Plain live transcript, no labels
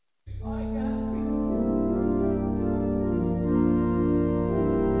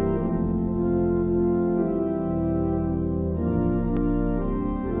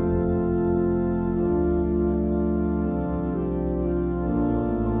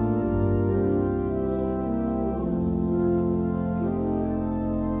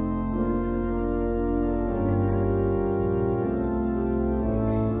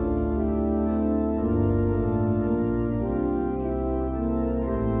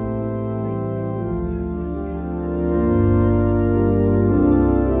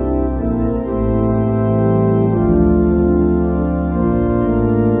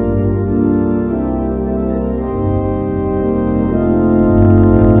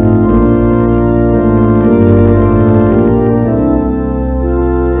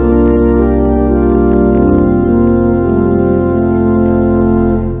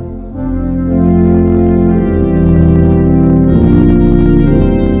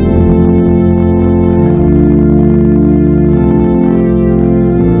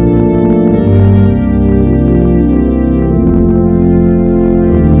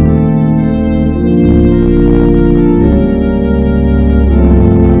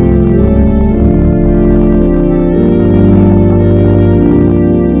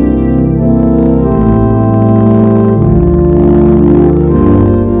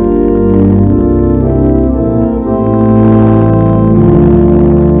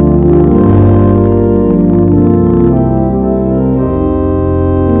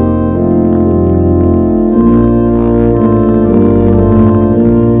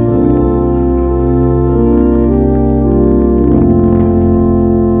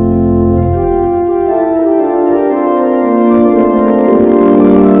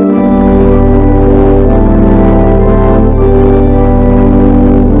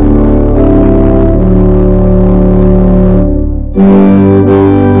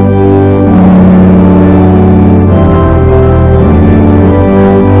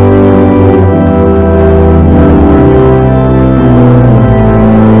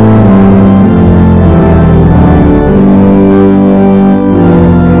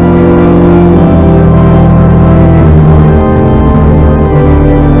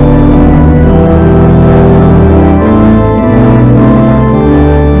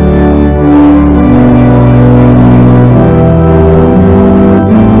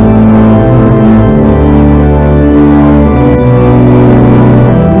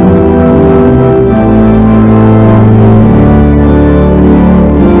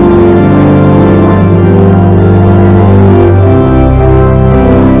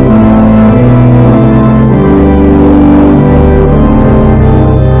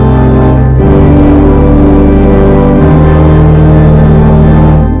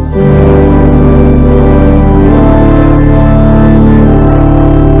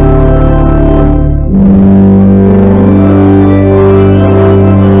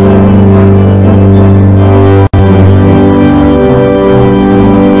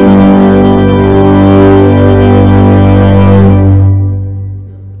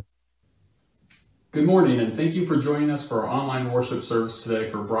Good morning, and thank you for joining us for our online worship service today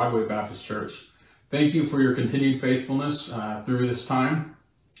for Broadway Baptist Church. Thank you for your continued faithfulness through this time.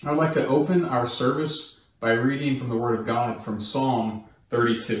 I'd like to open our service by reading from the Word of God from Psalm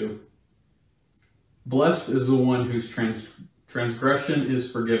 32. Blessed is the one whose transgression is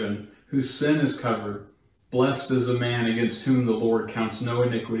forgiven, whose sin is covered. Blessed is the man against whom the Lord counts no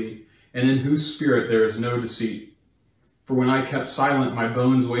iniquity, and in whose spirit there is no deceit. For when I kept silent, my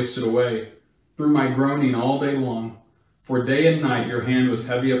bones wasted away, through my groaning all day long. For day and night your hand was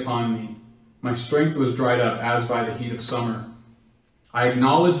heavy upon me. My strength was dried up as by the heat of summer. I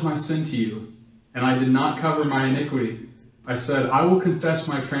acknowledged my sin to you, and I did not cover my iniquity. I said, I will confess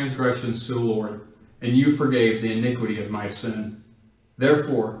my transgressions to the Lord, and you forgave the iniquity of my sin.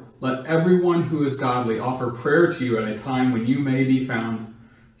 Therefore, let everyone who is godly offer prayer to you at a time when you may be found.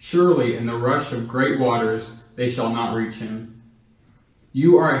 Surely in the rush of great waters they shall not reach him.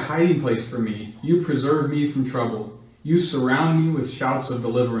 You are a hiding place for me. You preserve me from trouble. You surround me with shouts of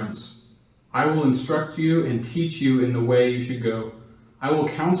deliverance. I will instruct you and teach you in the way you should go. I will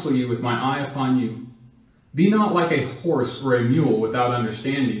counsel you with my eye upon you. Be not like a horse or a mule without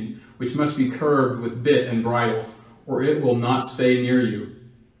understanding, which must be curbed with bit and bridle, or it will not stay near you.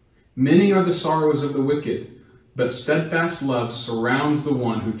 Many are the sorrows of the wicked, but steadfast love surrounds the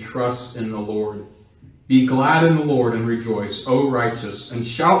one who trusts in the Lord. Be glad in the Lord and rejoice, O righteous, and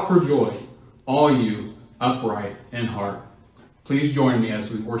shout for joy, all you upright in heart. Please join me as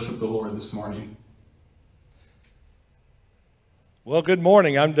we worship the Lord this morning. Well, good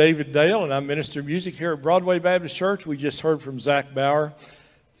morning. I'm David Dale, and I'm Minister of Music here at Broadway Baptist Church. We just heard from Zach Bauer.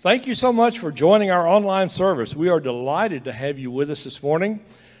 Thank you so much for joining our online service. We are delighted to have you with us this morning.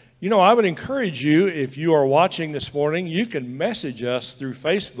 You know, I would encourage you, if you are watching this morning, you can message us through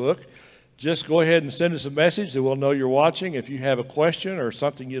Facebook. Just go ahead and send us a message that we'll know you're watching. If you have a question or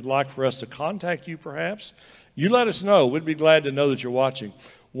something you'd like for us to contact you perhaps, you let us know. We'd be glad to know that you're watching.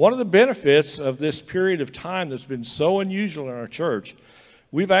 One of the benefits of this period of time that's been so unusual in our church,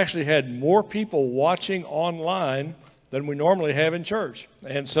 we've actually had more people watching online than we normally have in church.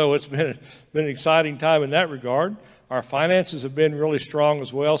 And so it's been an exciting time in that regard. Our finances have been really strong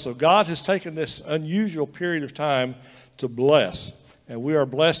as well. So God has taken this unusual period of time to bless. And we are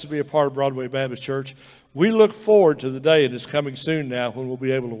blessed to be a part of Broadway Baptist Church. We look forward to the day that is coming soon now when we'll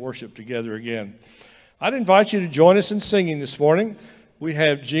be able to worship together again. I'd invite you to join us in singing this morning. We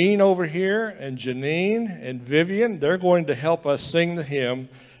have Jean over here and Janine and Vivian. They're going to help us sing the hymn,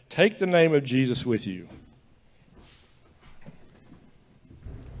 Take the Name of Jesus With You.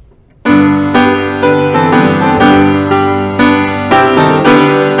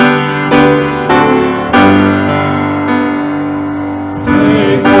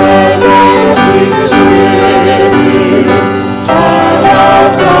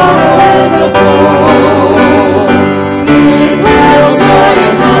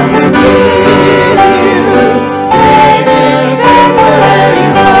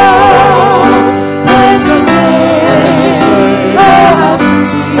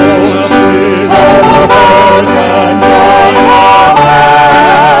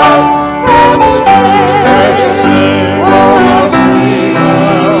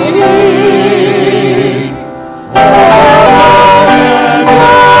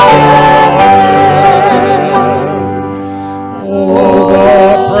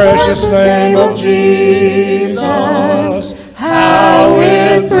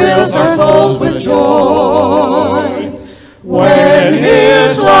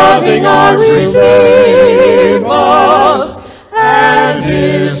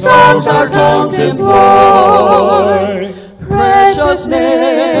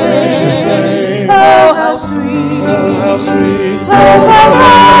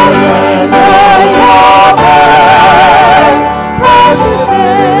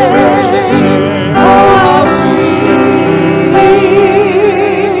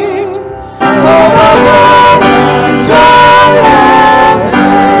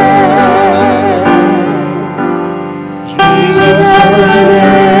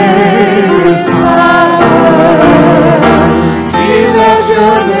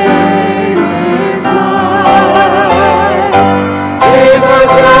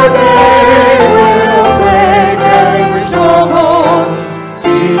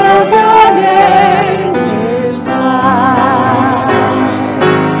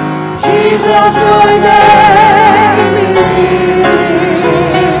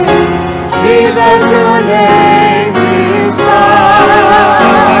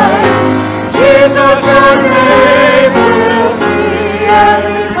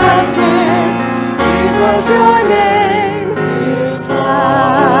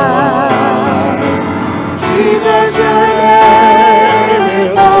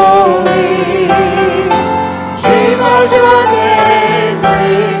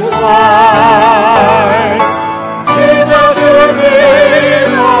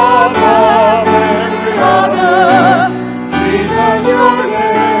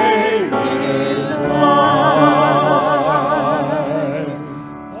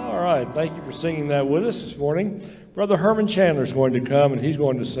 Brother Herman Chandler is going to come, and he's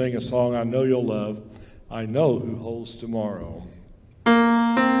going to sing a song I know you'll love, I Know Who Holds Tomorrow. I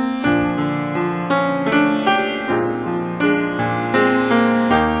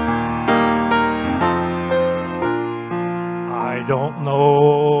don't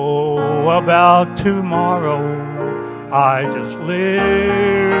know about tomorrow, I just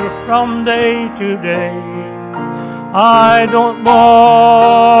live from day to day. I don't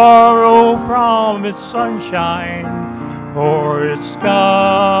borrow from its sunshine, for its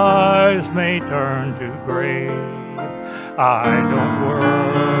skies may turn to gray. I don't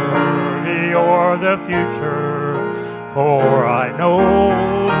worry o'er the future, for I know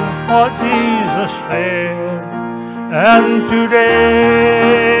what Jesus said. And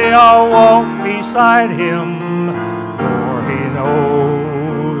today I'll walk beside him, for he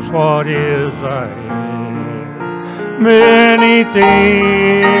knows what is ahead. Many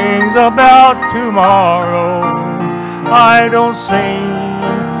things about tomorrow I don't seem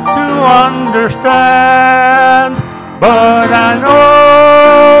to understand, but I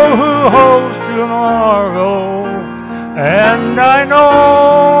know who holds tomorrow, and I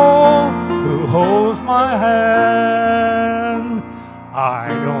know who holds my hand. I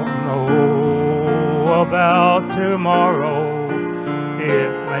don't know about tomorrow,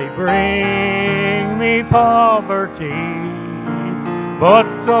 it may bring me poverty, but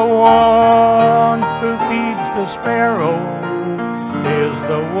the one who feeds the sparrow is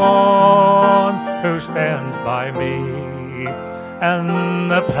the one who stands by me.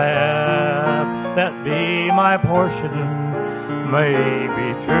 And the path that be my portion may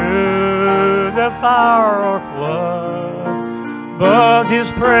be through the fire or flood, but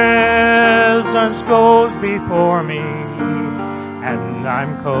his presence goes before me, and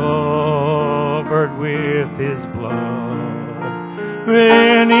I'm covered with his blood.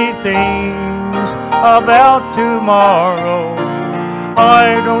 Many things about tomorrow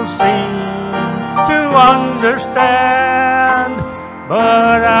I don't seem to understand,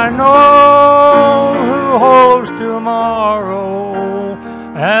 but I know who holds tomorrow,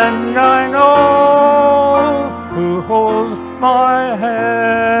 and I know who holds my hand.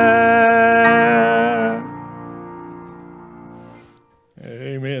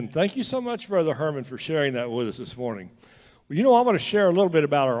 Amen. Thank you so much, Brother Herman, for sharing that with us this morning. Well, you know, I want to share a little bit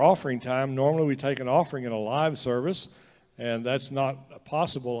about our offering time. Normally we take an offering in a live service, and that's not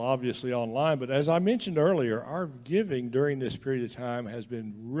possible, obviously, online. But as I mentioned earlier, our giving during this period of time has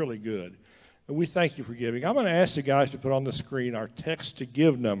been really good. And we thank you for giving. I'm going to ask the guys to put on the screen our text to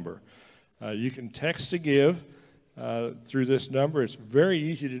give number. You can text to give through this number. It's very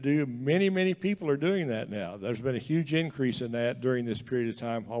easy to do. Many, many people are doing that now. There's been a huge increase in that during this period of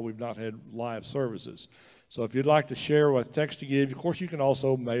time while we've not had live services. So if you'd like to share with text to give, of course you can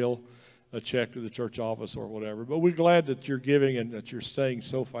also mail a check to the church office or whatever. But we're glad that you're giving and that you're staying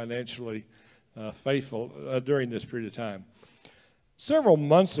so financially faithful during this period of time. Several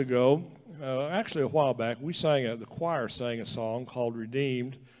months ago, actually a while back, the choir sang a song called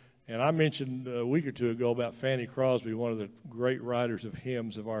Redeemed. And I mentioned a week or two ago about Fanny Crosby, one of the great writers of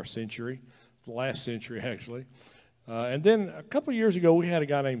hymns of our century, the last century actually. And then a couple of years ago, we had a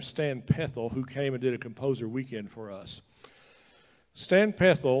guy named Stan Pethel who came and did a composer weekend for us. Stan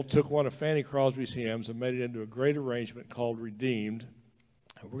Pethel took one of Fanny Crosby's hymns and made it into a great arrangement called Redeemed.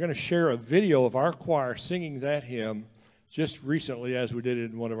 We're going to share a video of our choir singing that hymn just recently as we did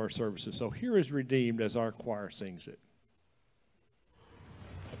it in one of our services. So here is Redeemed as our choir sings it.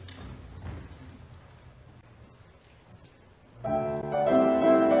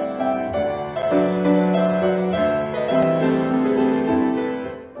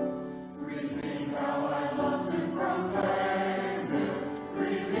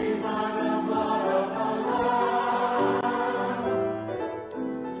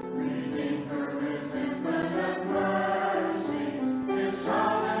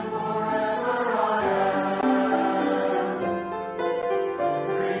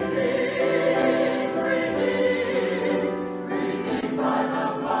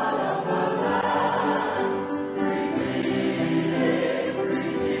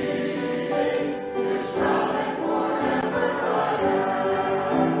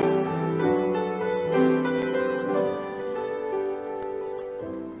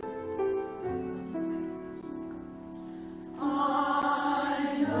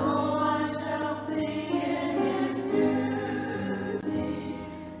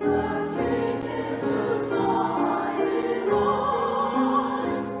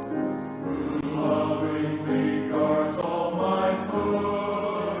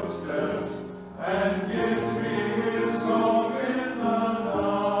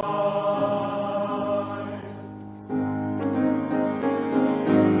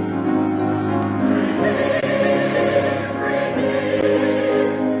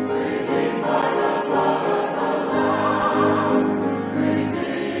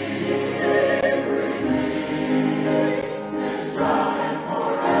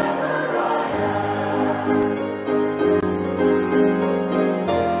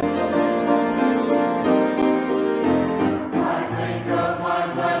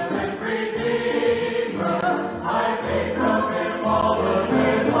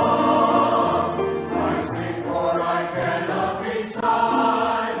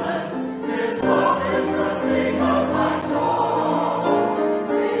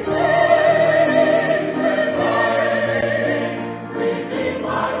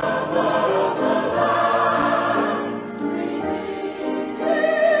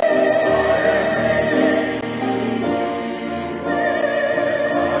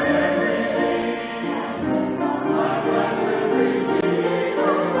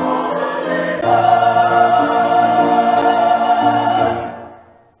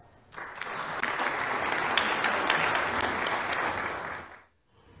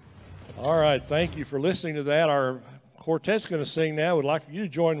 Thank you for listening to that. Our quartet's going to sing now. We'd like for you to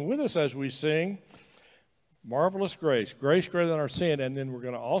join with us as we sing Marvelous Grace, Grace Greater Than Our Sin, and then we're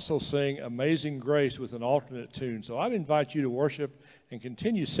going to also sing Amazing Grace with an alternate tune. So I'd invite you to worship and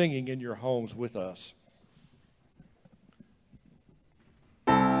continue singing in your homes with us.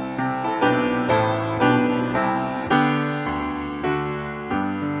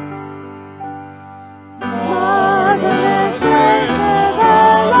 Marvelous grace of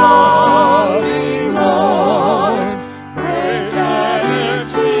our loving Lord, grace that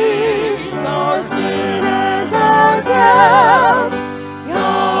exceeds our sin and our guilt.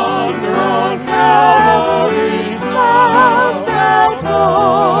 Yonder on Calvary's mount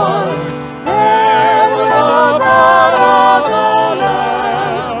adored, there the blood of the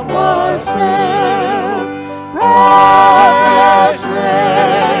Lamb was spilled. Marvelous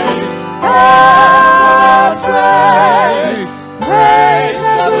grace, grace, grace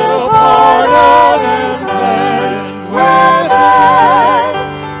that will pardon and cleanse within.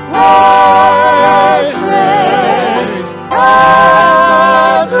 Marvelous grace,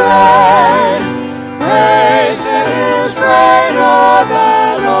 God's grace, grace that is greater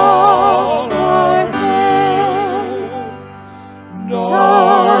than all our sin.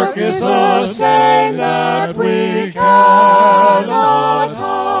 Dark is the stain that we cannot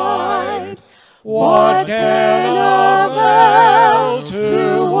hide. What can avail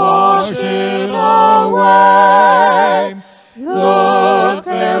to wash it away? Look,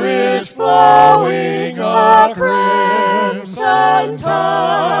 there is flowing a crimson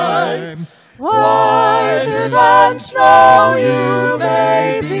tide. Whiter than snow you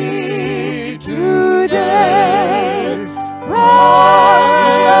may be today.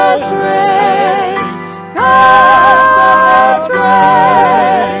 Marvelous grace, God's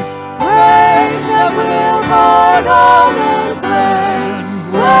grace, grace that will pardon and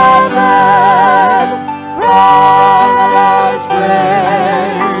cleanse within. Marvelous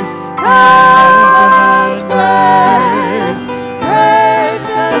grace, God's grace, grace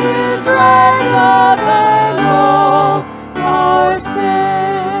that is greater than all our sin.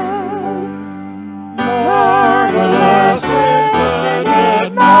 Marvelous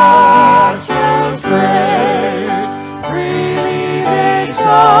infinite matchless grace, freely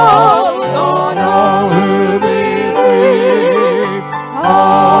bestowed on all who believe,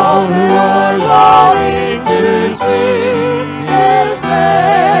 all who are longing to see His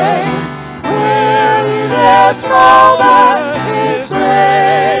face. Will in this moment His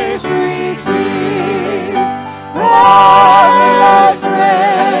grace receive? Marvelous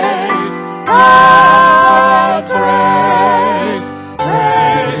grace, God's grace,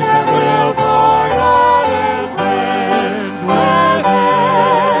 grace that will pardon and cleanse within.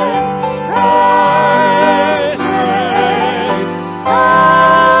 Marvelous grace,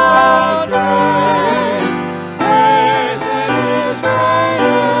 God's grace, grace that is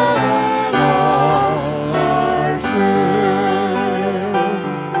greater than all our sin.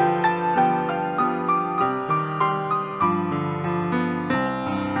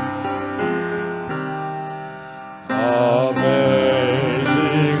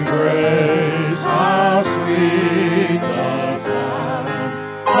 Amazing grace, how sweet the sound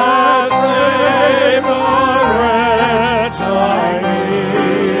that saved a wretch like me.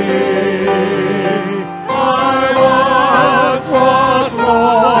 I once was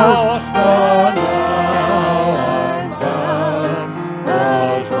lost, but now I'm found.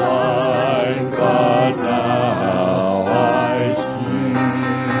 Was blind, but now I see.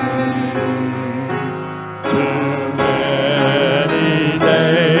 Too many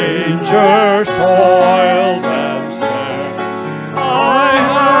dangers, toils, and snares I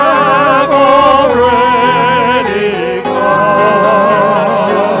have already gone.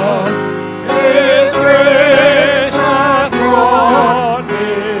 His grace hath brought me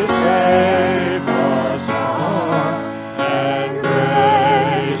safe ashore, and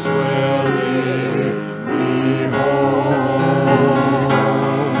grace will lead me home.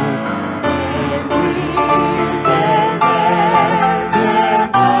 And we've been there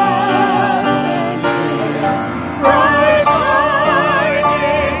 10,000 years, bright shining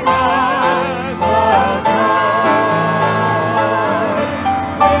as the sun.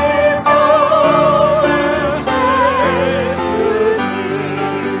 We've foolish days to see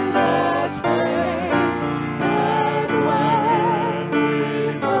God's grace, and when we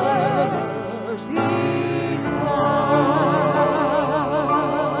first begun.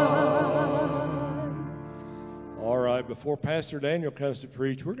 All right, before Pastor Daniel comes to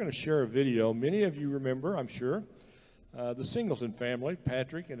preach, we're going to share a video. Many of you remember, I'm sure, the Singleton family.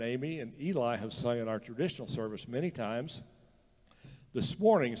 Patrick and Amy and Eli have sung in our traditional service many times. This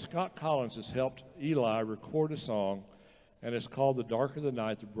morning, Scott Collins has helped Eli record a song, and it's called The Darker the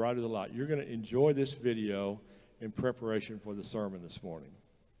Night, the Brighter the Light. You're going to enjoy this video in preparation for the sermon this morning.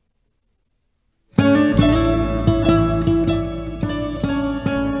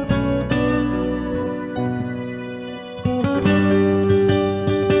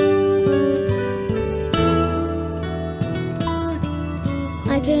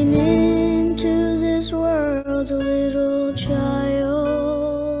 I came into this world a little child,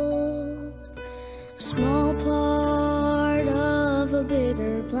 a small part of a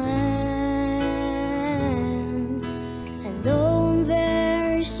bigger plan. And though I'm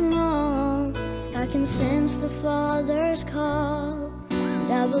very small, I can sense the Father's call,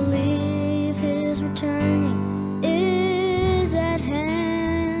 and I believe His returning is at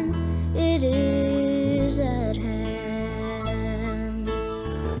hand. It is at hand.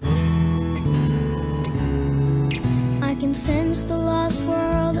 I can sense the lost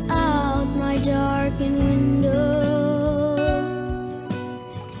world out my darkened window.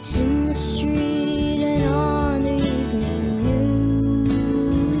 It's in the street and on the evening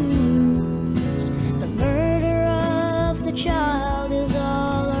news. The murder of the child is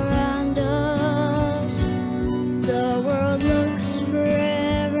all around us. The world looks for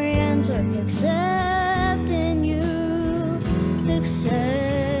every answer except in you,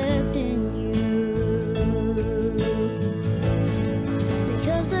 except in you.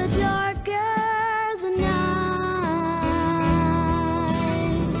 Because the darker the night,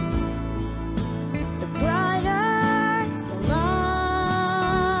 the brighter the light.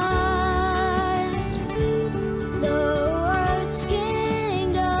 Though earth's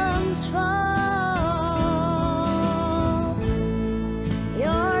kingdoms fall,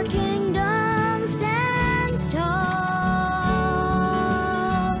 your kingdom stands tall.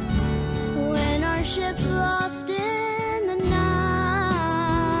 When our ship's lost in the night,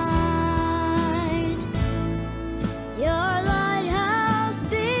 your lighthouse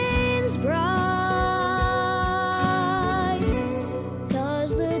beams bright.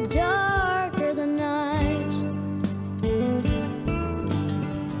 'Cause the darker the night,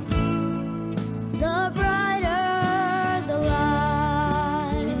 the brighter the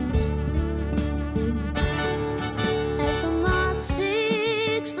light. As the moth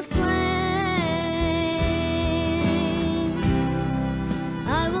seeks the flame,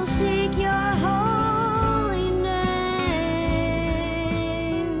 I will seek your holy name.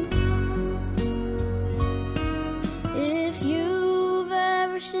 If you've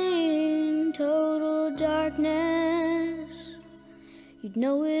ever seen total darkness, you'd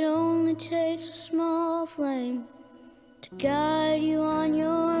know it only takes a small flame to guide you on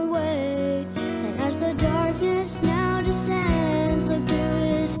your way. And as the darkness now descends, look to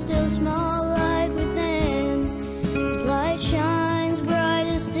His still small light within. His light shines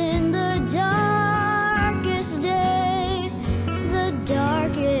brightest in the darkest day, the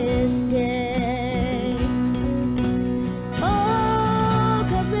darkest day. Oh,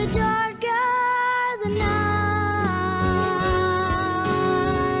 'cause the darker the night,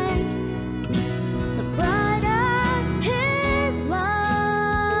 the brighter His light.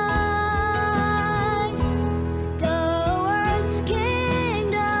 Though earth's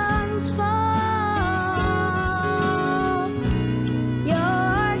kingdoms fall,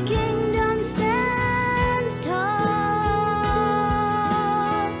 your kingdom stands tall.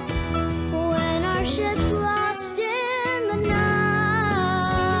 When our ship's lost in the night,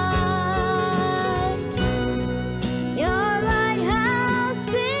 your lighthouse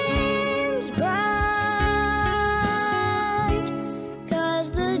beams bright.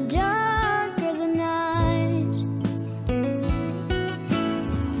 'Cause the darker the night,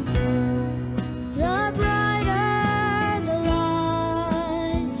 the brighter the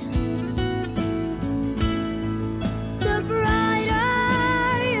light. The brighter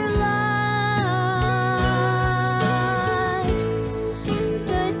your light,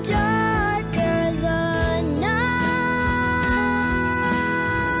 the darker the night.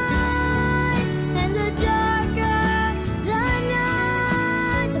 And the darker the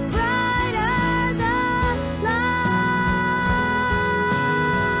night, the brighter the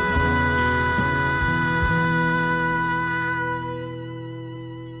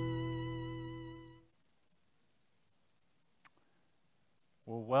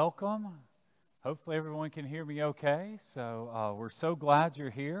Well, welcome. Hopefully everyone can hear me okay. So we're so glad you're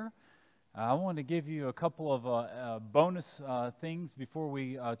here. I want to give you a couple of bonus things before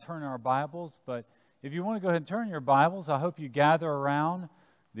we turn our Bibles. But if you want to go ahead and turn your Bibles, I hope you gather around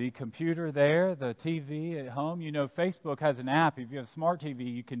the computer there, the TV at home. You know, Facebook has an app. If you have a smart TV,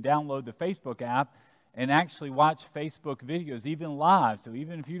 you can download the Facebook app and actually watch Facebook videos, even live. So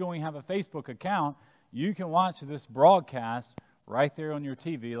even if you don't even have a Facebook account, you can watch this broadcast right there on your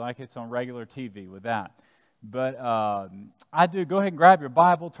TV like it's on regular TV with that. But I do, go ahead and grab your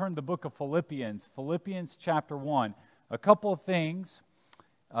Bible, turn to the book of Philippians, Philippians chapter 1. A couple of things.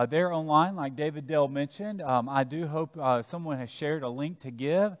 They're online, like David Dale mentioned. I do hope someone has shared a link to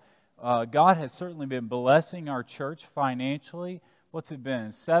give. God has certainly been blessing our church financially. What's it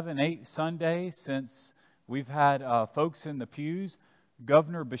been, 7, 8 Sundays since we've had folks in the pews?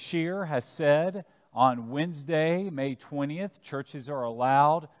 Governor Beshear has said on Wednesday, May 20th, churches are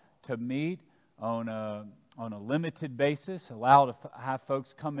allowed to meet on a limited basis, allowed to have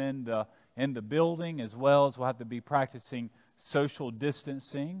folks come in the building, as well as we'll have to be practicing social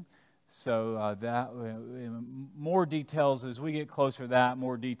distancing. So more details as we get closer to that,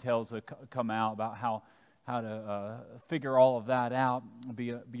 more details will come out about how to figure all of that out.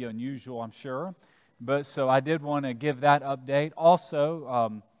 It'll be unusual, I'm sure. But so I did want to give that update.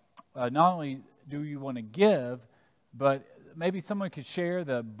 Also, not only do you want to give, but maybe someone could share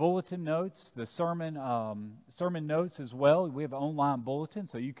the bulletin notes, the sermon notes as well. We have an online bulletin,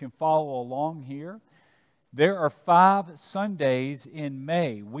 so you can follow along here. There are 5 Sundays in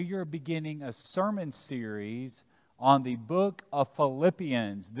May. We are beginning a sermon series on the book of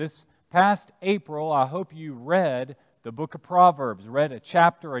Philippians. This past April, I hope you read the book of Proverbs, read a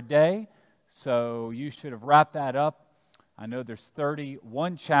chapter a day, so you should have wrapped that up. I know there's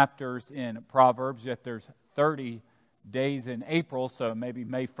 31 chapters in Proverbs, yet there's 30 days in April, so maybe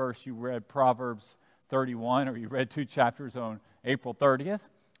May 1st you read Proverbs 31, or you read 2 chapters on April 30th,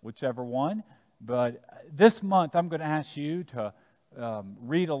 whichever one. But this month I'm going to ask you to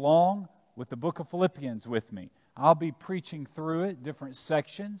read along with the book of Philippians with me. I'll be preaching through it, different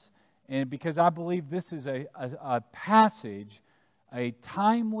sections, and because I believe this is a passage, a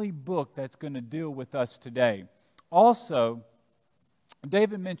timely book that's going to deal with us today. Also,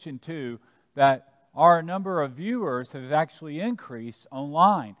 David mentioned too that our number of viewers have actually increased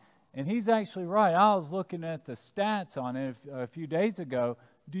online. And he's actually right. I was looking at the stats on it a few days ago.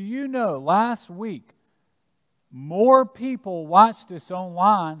 Do you know, last week, more people watched this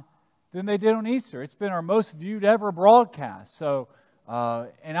online than they did on Easter. It's been our most viewed ever broadcast. So,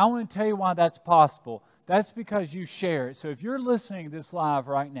 and I want to tell you why that's possible. That's because you share it. So if you're listening to this live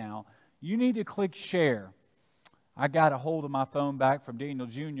right now, you need to click share. I got a hold of my phone back from Daniel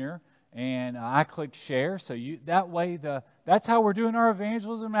Jr., and I clicked share. So that way, that's how we're doing our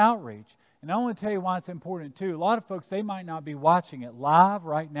evangelism outreach. And I want to tell you why it's important too. A lot of folks, they might not be watching it live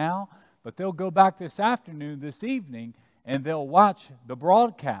right now, but they'll go back this afternoon, this evening, and they'll watch the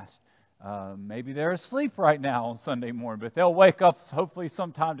broadcast. Maybe they're asleep right now on Sunday morning, but they'll wake up hopefully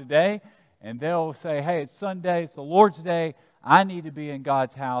sometime today, and they'll say, hey, it's Sunday, it's the Lord's Day, I need to be in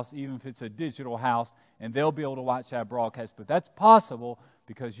God's house, even if it's a digital house, and they'll be able to watch that broadcast. But that's possible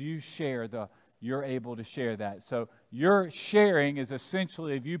because you're able to share that. So your sharing is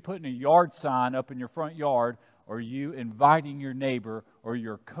essentially if you putting a yard sign up in your front yard, or you inviting your neighbor or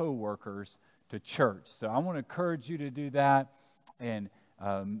your coworkers to church. So I want to encourage you to do that and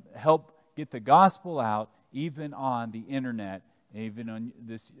help get the gospel out even on the internet, even on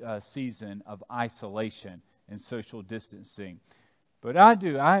this season of isolation and social distancing. But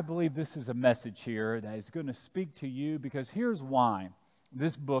I believe this is a message here that is going to speak to you, because here's why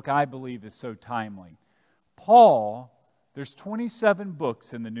this book, I believe, is so timely. There's 27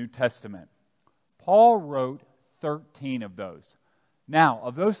 books in the New Testament. Paul wrote 13 of those. Now,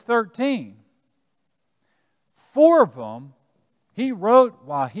 of those 13, 4 of them he wrote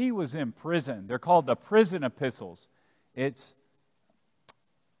while he was in prison. They're called the prison epistles. It's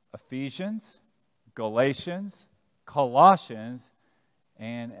Ephesians, Galatians, Colossians,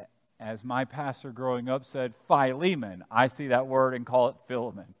 and as my pastor growing up said, Philemon. I see that word and call it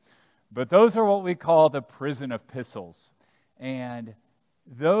Philemon. But those are what we call the prison epistles. And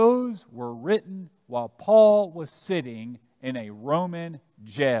those were written while Paul was sitting in a Roman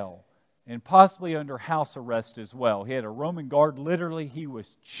jail, and possibly under house arrest as well. He had a Roman guard. Literally, he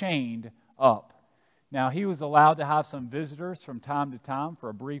was chained up. Now, he was allowed to have some visitors from time to time for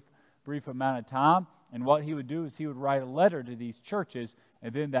a brief amount of time. And what he would do is he would write a letter to these churches,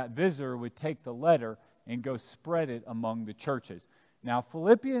 and then that visitor would take the letter and go spread it among the churches. Now,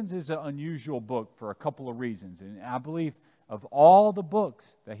 Philippians is an unusual book for a couple of reasons. And I believe of all the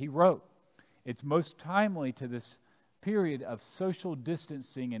books that he wrote, it's most timely to this period of social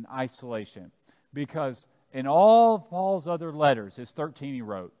distancing and isolation. Because in all of Paul's other letters, his 13 he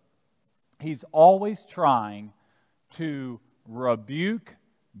wrote, he's always trying to rebuke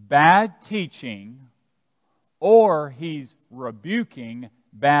bad teaching, or he's rebuking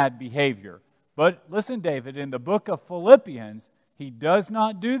bad behavior. But listen, David, in the book of Philippians, he does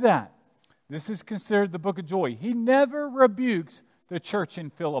not do that. This is considered the book of joy. He never rebukes the church in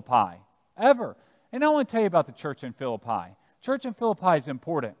Philippi, ever. And I want to tell you about the church in Philippi. Church in Philippi is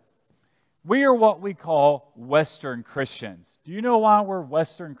important. We are what we call Western Christians. Do you know why we're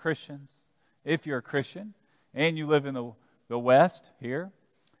Western Christians? If you're a Christian and you live in the West here.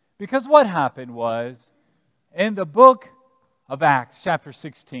 Because what happened was, in the book of Acts, chapter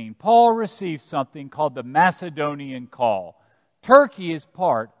 16, Paul received something called the Macedonian call. Turkey is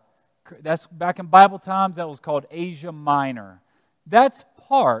part, that's back in Bible times, that was called Asia Minor. That's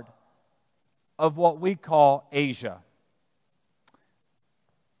part of what we call Asia.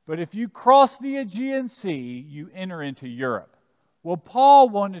 But if you cross the Aegean Sea, you enter into Europe. Well, Paul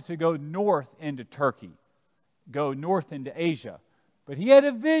wanted to go north into Turkey, go north into Asia. But he had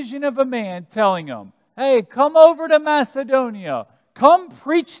a vision of a man telling him, hey, come over to Macedonia. Come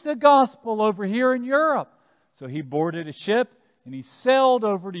preach the gospel over here in Europe. So he boarded a ship and he sailed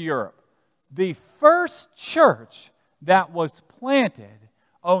over to Europe. The first church that was planted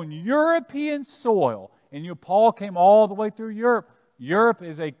on European soil, and Paul came all the way through Europe. Europe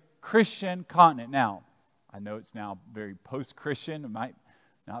is a Christian continent. Now, I know it's now very post-Christian. There might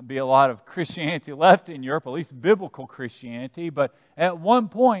not be a lot of Christianity left in Europe, at least biblical Christianity. But at one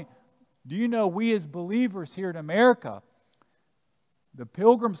point, do you know we as believers here in America, the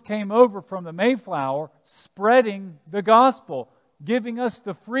pilgrims came over from the Mayflower spreading the gospel, giving us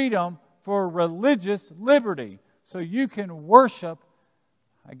the freedom for religious liberty. So you can worship,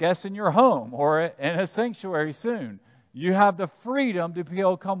 I guess, in your home or in a sanctuary soon. You have the freedom to be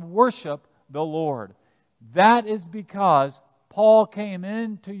able to come worship the Lord. That is because Paul came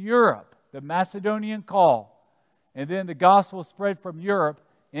into Europe, the Macedonian call, and then the gospel spread from Europe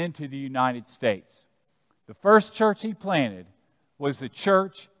into the United States. The first church he planted was the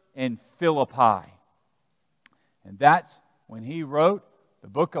church in Philippi. And that's when he wrote the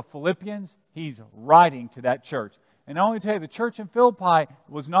book of Philippians. He's writing to that church. And I want to tell you, the church in Philippi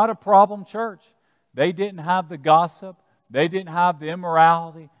was not a problem church. They didn't have the gossip. They didn't have the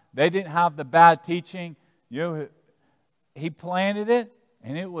immorality. They didn't have the bad teaching. He planted it,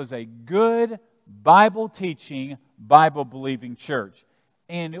 and it was a good Bible-teaching, Bible-believing church.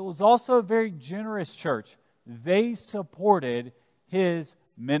 And it was also a very generous church. They supported his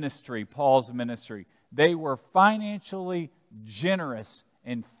ministry, Paul's ministry. They were financially generous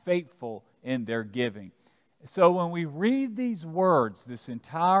and faithful in their giving. So when we read these words this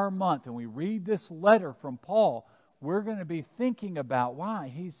entire month, and we read this letter from Paul, we're going to be thinking about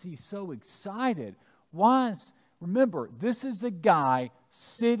why he's so excited. Remember, this is a guy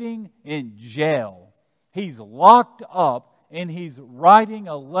sitting in jail. He's locked up, and he's writing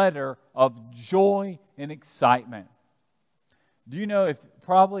a letter of joy and excitement. Do you know, if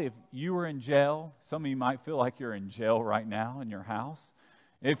you were in jail, some of you might feel like you're in jail right now in your house.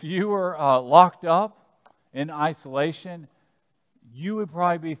 If you were locked up in isolation, you would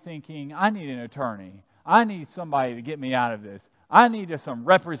probably be thinking, I need an attorney. I need somebody to get me out of this. I need some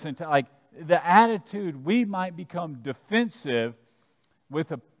representation. Like the attitude, we might become defensive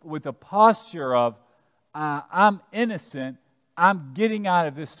with a posture of, I'm innocent, I'm getting out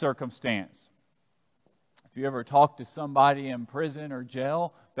of this circumstance. If you ever talk to somebody in prison or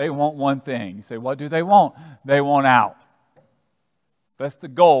jail, they want one thing. You say, what do they want? They want out. That's the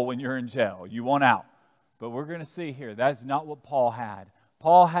goal when you're in jail. You want out. But we're going to see here, that's not what Paul had.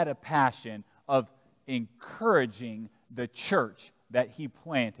 Paul had a passion of encouraging the church that he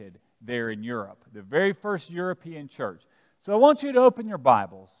planted there in Europe, the very first European church. So I want you to open your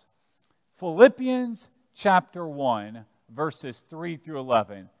Bibles. Philippians chapter 1, verses 3 through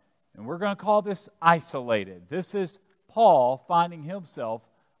 11. And we're going to call this isolated. This is Paul finding himself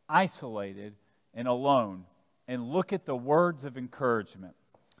isolated and alone. And look at the words of encouragement.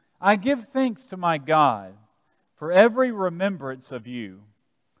 I give thanks to my God for every remembrance of you,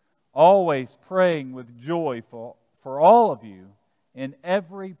 always praying with joy for all of you in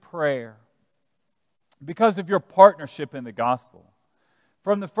every prayer, because of your partnership in the gospel.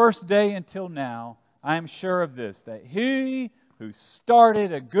 From the first day until now, I am sure of this, that he who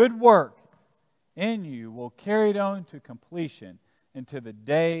started a good work in you will carry it on to completion until the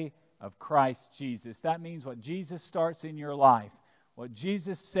day of Christ Jesus. That means what Jesus starts in your life, what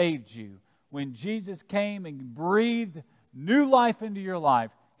Jesus saved you. When Jesus came and breathed new life into your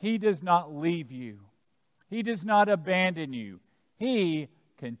life, he does not leave you. He does not abandon you. He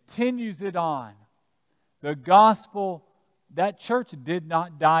continues it on. The gospel, that church did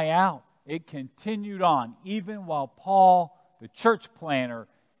not die out. It continued on. Even while Paul, the church planter,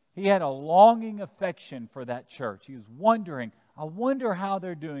 he had a longing affection for that church. He was wondering, I wonder how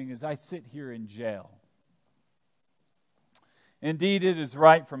they're doing as I sit here in jail. Indeed, it is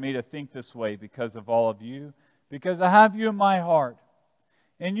right for me to think this way because of all of you, because I have you in my heart.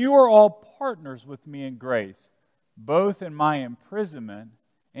 And you are all partners with me in grace, both in my imprisonment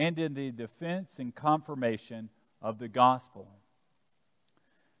and in the defense and confirmation of the gospel.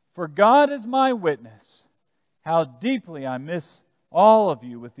 For God is my witness, how deeply I miss all of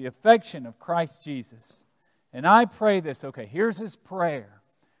you with the affection of Christ Jesus. And I pray this. Okay, here's his prayer.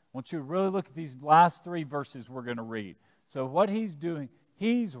 I want you to really look at these last 3 verses we're going to read. So what he's doing,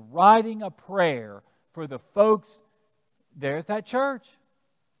 he's writing a prayer for the folks there at that church.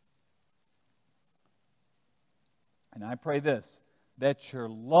 And I pray this, that your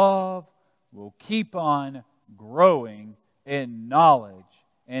love will keep on growing in knowledge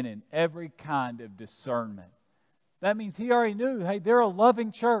and in every kind of discernment. That means he already knew, hey, they're a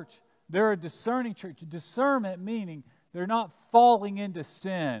loving church. They're a discerning church. Discernment meaning they're not falling into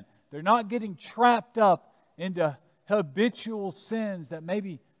sin. They're not getting trapped up into habitual sins that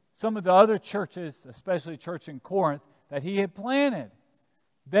maybe some of the other churches, especially church in Corinth, that he had planted.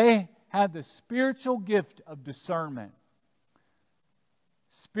 They had the spiritual gift of discernment.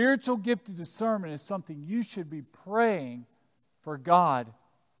 Spiritual gift of discernment is something you should be praying for God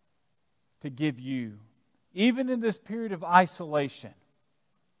to give you, even in this period of isolation.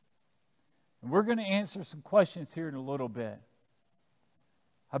 And we're going to answer some questions here in a little bit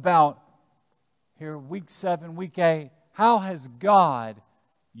about here week 7, week 8, how has God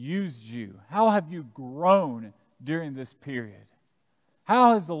used you? How have you grown during this period?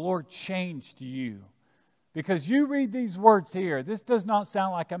 How has the Lord changed you? Because you read these words here, this does not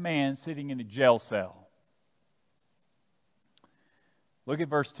sound like a man sitting in a jail cell. Look at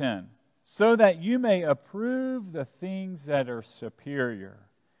verse 10. So that you may approve the things that are superior,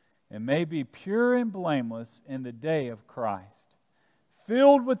 and may be pure and blameless in the day of Christ,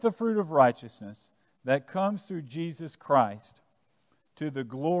 filled with the fruit of righteousness that comes through Jesus Christ, to the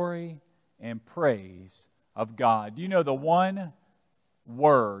glory and praise of God. Do you know the one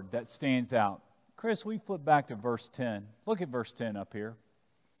word that stands out? Chris, we flip back to verse 10. Look at verse 10 up here.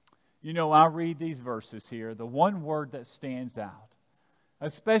 You know, I read these verses here. The one word that stands out,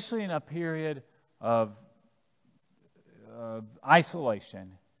 especially in a period of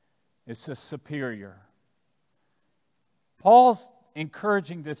isolation, is a superior. Paul's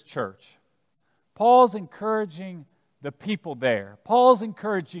encouraging this church. Paul's encouraging the people there. Paul's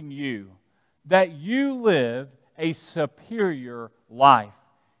encouraging you that you live a superior life.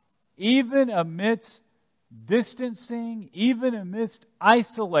 Even amidst distancing, even amidst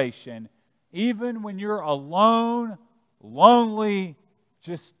isolation, even when you're alone, lonely,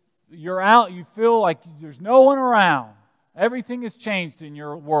 just you're out, you feel like there's no one around. Everything has changed in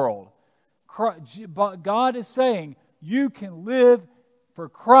your world. But God is saying you can live for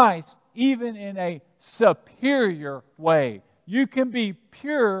Christ even in a superior way. You can be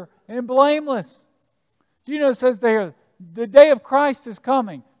pure and blameless. Do you know it says there, the day of Christ is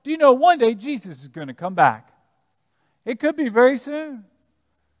coming. Do you know one day Jesus is going to come back? It could be very soon.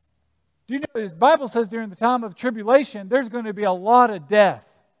 Do you know the Bible says during the time of tribulation, there's going to be a lot of death.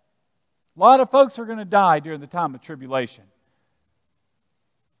 A lot of folks are going to die during the time of tribulation.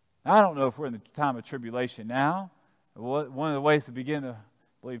 I don't know if we're in the time of tribulation now. One of the ways to begin, I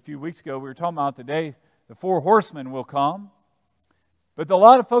believe a few weeks ago, we were talking about the day the 4 horsemen will come. But a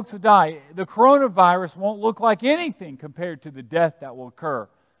lot of folks will die. The coronavirus won't look like anything compared to the death that will occur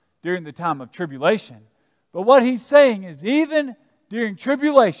during the time of tribulation. But what he's saying is even during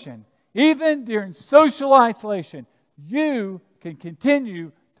tribulation, even during social isolation, you can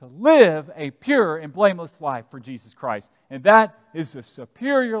continue to live a pure and blameless life for Jesus Christ. And that is the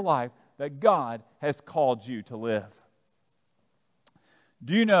superior life that God has called you to live.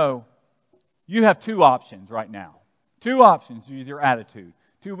 Do you know you have 2 options right now? 2 options with your attitude.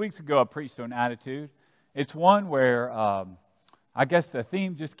 2 weeks ago I preached on attitude. It's one where I guess the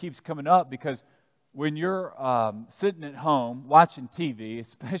theme just keeps coming up because when you're sitting at home watching TV,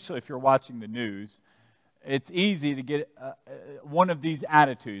 especially if you're watching the news, it's easy to get one of these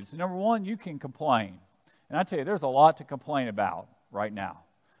attitudes. Number one, you can complain. And I tell you, there's a lot to complain about right now.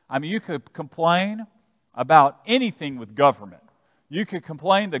 I mean, you could complain about anything with government. You could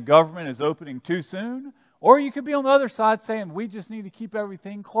complain the government is opening too soon, or you could be on the other side saying, we just need to keep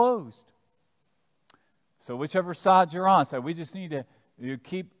everything closed. So whichever side you're on, say, we just need to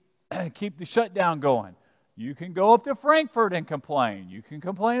keep the shutdown going. You can go up to Frankfurt and complain. You can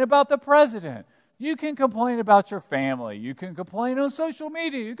complain about the president. You can complain about your family. You can complain on social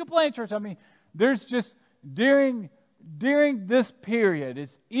media. You can complain at church. I mean, there's just, during this period,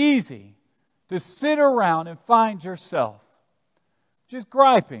 it's easy to sit around and find yourself just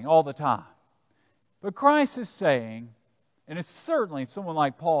griping all the time. But Christ is saying, and it's certainly someone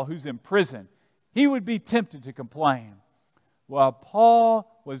like Paul who's in prison, he would be tempted to complain. While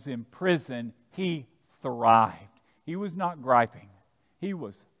Paul was in prison, he thrived. He was not griping. He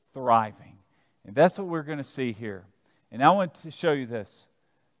was thriving. And that's what we're going to see here. And I want to show you this.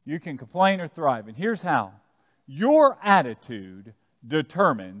 You can complain or thrive. And here's how. Your attitude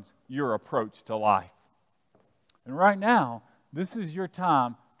determines your approach to life. And right now, this is your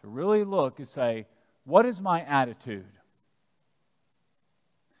time to really look and say, what is my attitude?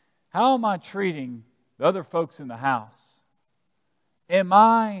 How am I treating the other folks in the house? Am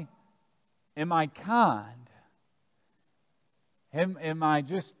I kind? Am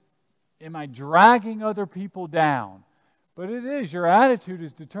I dragging other people down? But it is, your attitude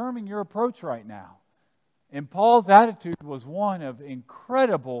is determining your approach right now. And Paul's attitude was one of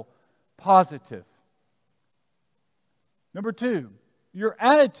incredible positive. Number 2, your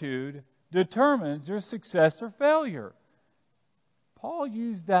attitude determines your success or failure. Paul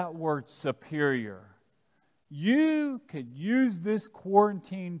used that word superior. You could use this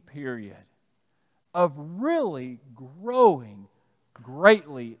quarantine period of really growing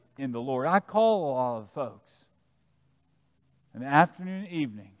greatly in the Lord. I call a lot of folks in the afternoon and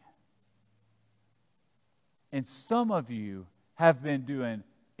evening, and some of you have been doing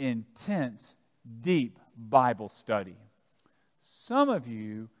intense, deep Bible study. Some of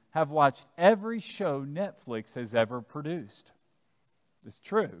you have watched every show Netflix has ever produced. It's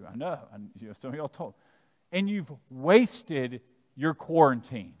true, I know. Some of y'all told. And you've wasted your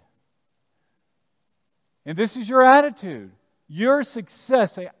quarantine. And this is your attitude. Your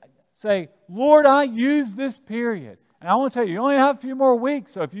success. Say, Lord, I use this period. And I want to tell you, you only have a few more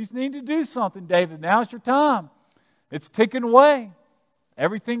weeks. So if you need to do something, David, now's your time. It's ticking away.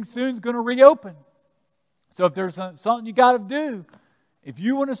 Everything soon's going to reopen. So if there's something you got to do, if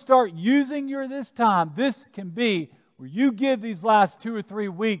you want to start using this time, this can be where you give these last 2 or 3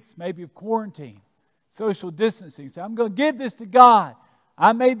 weeks, maybe of quarantine, social distancing. Say, I'm going to give this to God.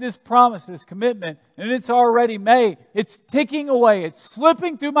 I made this promise, this commitment, and it's already made. It's ticking away. It's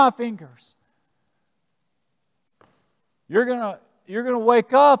slipping through my fingers. You're going to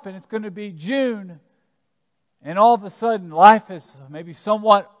wake up and it's going to be June, and all of a sudden life has maybe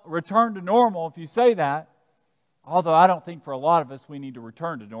somewhat returned to normal, if you say that. Although I don't think for a lot of us we need to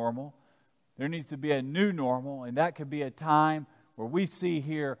return to normal. There needs to be a new normal, and that could be a time where we see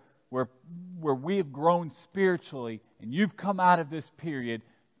here where we have grown spiritually, and you've come out of this period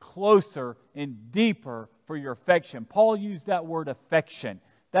closer and deeper for your affection. Paul used that word affection.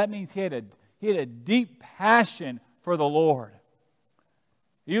 That means he had a deep passion for the Lord.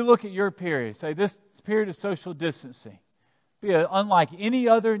 You look at your period, say this period of social distancing, be unlike any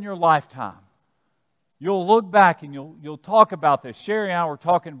other in your lifetime. You'll look back and you'll talk about this. Sherry and I were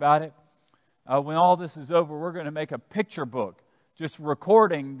talking about it. When all this is over, we're going to make a picture book, just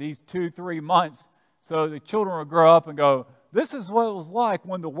recording these 2-3 months, so the children will grow up and go, this is what it was like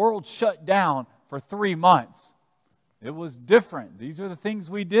when the world shut down for 3 months. It was different. These are the things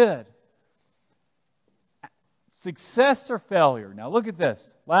we did. Success or failure. Now look at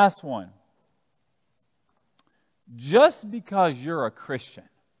this. Last one. Just because you're a Christian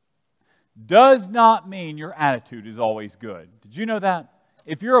does not mean your attitude is always good. Did you know that?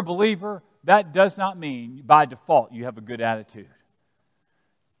 If you're a believer, that does not mean by default you have a good attitude.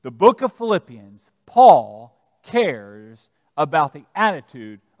 The book of Philippians, Paul cares about the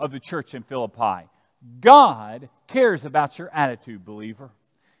attitude of the church in Philippi. God cares about your attitude, believer.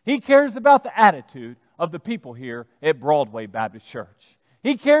 He cares about the attitude of the people here at Broadway Baptist Church.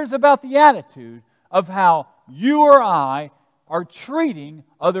 He cares about the attitude of how you or I are treating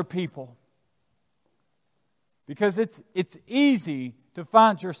other people. Because it's easy to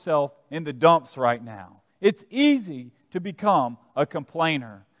find yourself in the dumps right now. It's easy to become a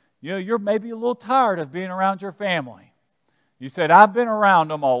complainer. You know, you're maybe a little tired of being around your family. You said, I've been around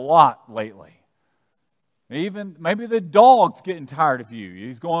them a lot lately. Even maybe the dog's getting tired of you.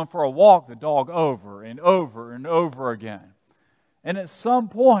 He's going for a walk, the dog, over and over and over again. And at some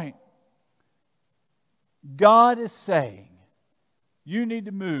point, God is saying, you need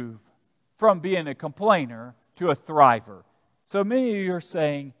to move from being a complainer to a thriver. So many of you are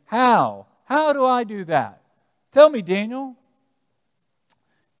saying, how? How do I do that? Tell me, Daniel.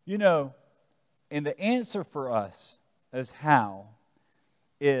 You know, and the answer for us as how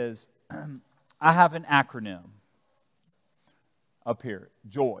is, I have an acronym up here,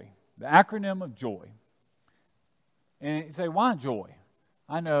 JOY. The acronym of JOY. And you say, why joy?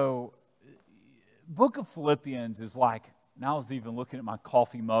 I know, book of Philippians is like, and I was even looking at my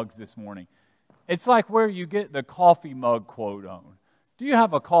coffee mugs this morning. It's like where you get the coffee mug quote on. do you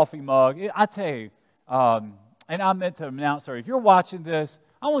have a coffee mug? I tell you, and I meant to announce, if you're watching this,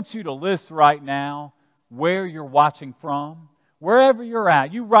 I want you to list right now where you're watching from. Wherever you're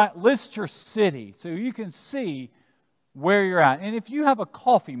at, list your city so you can see where you're at. And if you have a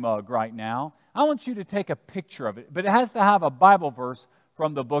coffee mug right now, I want you to take a picture of it. But it has to have a Bible verse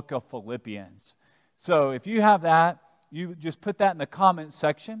from the book of Philippians. So if you have that, you just put that in the comment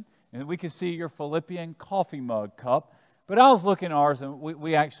section, and we can see your Philippian coffee mug cup. But I was looking at ours, and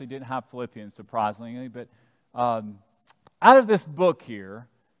we actually didn't have Philippians, surprisingly. But out of this book here,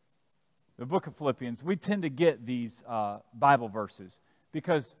 the book of Philippians, we tend to get these Bible verses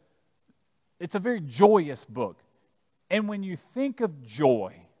because it's a very joyous book. And when you think of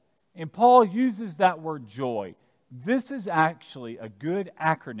joy, and Paul uses that word joy, this is actually a good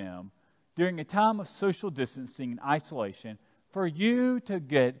acronym during a time of social distancing and isolation for you to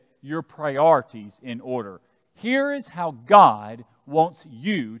get your priorities in order. Here is how God wants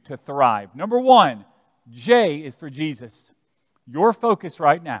you to thrive. Number one, J is for Jesus. Your focus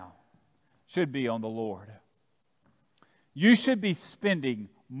right now should be on the Lord. You should be spending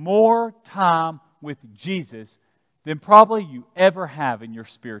more time with Jesus than probably you ever have in your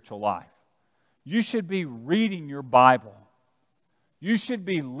spiritual life. You should be reading your Bible. You should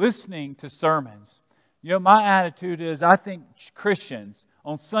be listening to sermons. You know, my attitude is I think Christians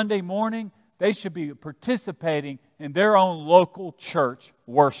on Sunday morning, they should be participating in their own local church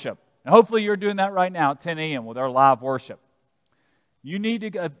worship. And hopefully you're doing that right now at 10 a.m. with our live worship. You need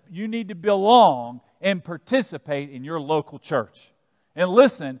to belong and participate in your local church and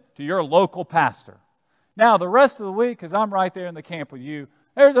listen to your local pastor. Now, the rest of the week, because I'm right there in the camp with you,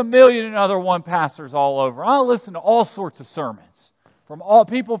 there's a million and other one pastors all over. I listen to all sorts of sermons from all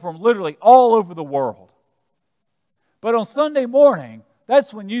people from literally all over the world. But on Sunday morning,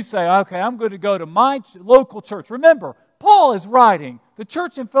 that's when you say, okay, I'm going to go to my local church. Remember, Paul is writing, the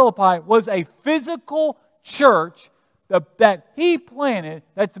church in Philippi was a physical church that he planted,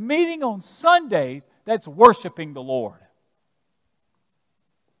 that's meeting on Sundays, that's worshiping the Lord.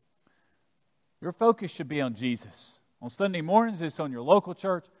 Your focus should be on Jesus. On Sunday mornings, it's on your local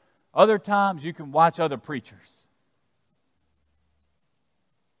church. Other times, you can watch other preachers.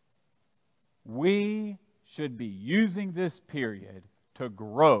 We should be using this period to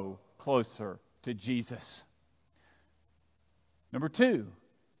grow closer to Jesus. Number two,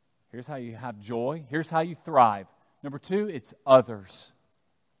 here's how you have joy. Here's how you thrive. Number two, it's others.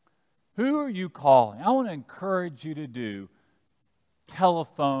 Who are you calling? I want to encourage you to do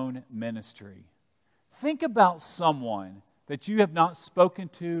telephone ministry. Think about someone that you have not spoken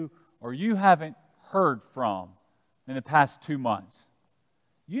to or you haven't heard from in the past 2 months.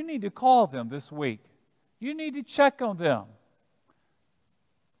 You need to call them this week. You need to check on them.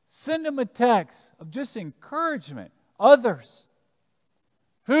 Send them a text of just encouragement. Others.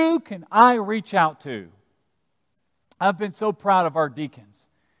 Who can I reach out to? I've been so proud of our deacons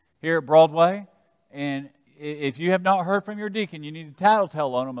here at Broadway. And if you have not heard from your deacon, you need to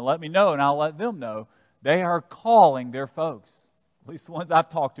tattletale on them and let me know, and I'll let them know. They are calling their folks. At least the ones I've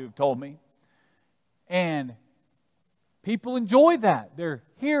talked to have told me. And people enjoy that. They're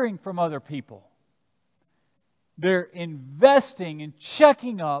hearing from other people. They're investing and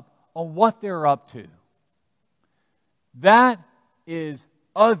checking up on what they're up to. That is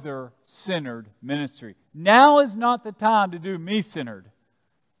other-centered ministry. Now is not the time to do me-centered.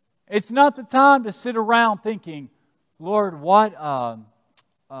 It's not the time to sit around thinking, Lord, what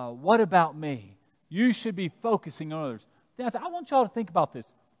about me? You should be focusing on others. I want y'all to think about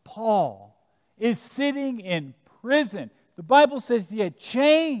this. Paul is sitting in prison. The Bible says he had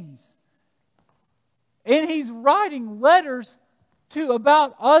chains. And he's writing letters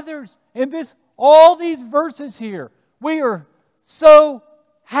about others. And all these verses here, we are so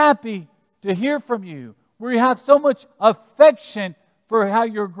happy to hear from you. We have so much affection for how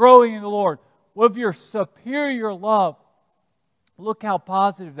you're growing in the Lord. With your superior love, look how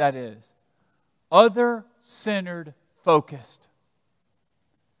positive that is. Other-centered, focused.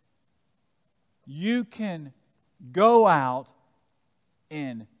 You can go out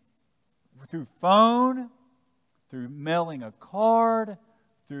and through phone, through mailing a card,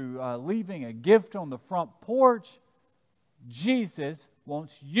 through leaving a gift on the front porch. Jesus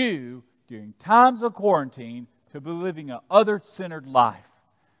wants you, during times of quarantine, to be living an other-centered life.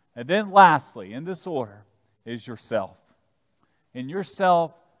 And then lastly, in this order, is yourself. In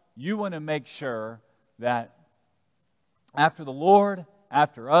yourself, you want to make sure that after the Lord,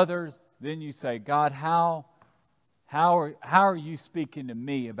 after others, then you say, God, how are you speaking to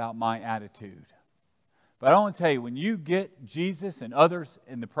me about my attitude? But I want to tell you, when you get Jesus and others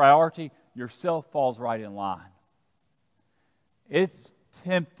in the priority, yourself falls right in line. It's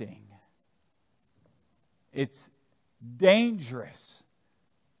tempting. It's dangerous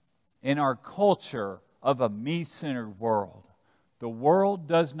in our culture of a me-centered world. The world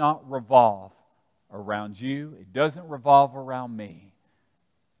does not revolve around you. It doesn't revolve around me.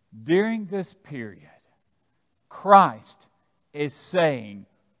 During this period, Christ is saying,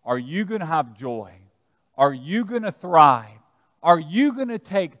 are you going to have joy? Are you going to thrive? Are you going to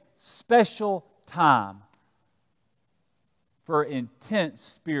take special time for intense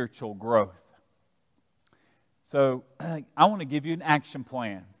spiritual growth? So I want to give you an action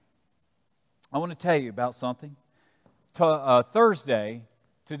plan. I want to tell you about something. Thursday,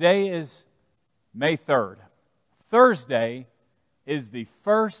 today is May 3rd. Thursday is the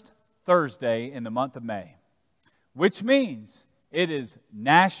first Thursday in the month of May, which means it is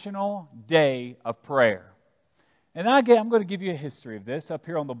National Day of Prayer. And I'm going to give you a history of this up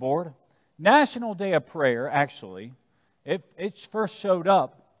here on the board. National Day of Prayer, actually, it first showed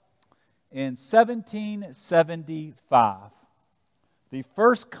up in 1775. The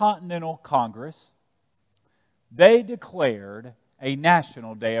First Continental Congress, they declared a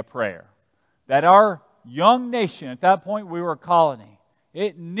National Day of Prayer. That our young nation, at that point we were a colony,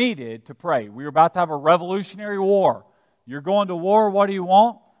 it needed to pray. We were about to have a revolutionary war. You're going to war, what do you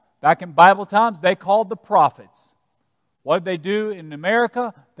want? Back in Bible times, they called the prophets. What did they do in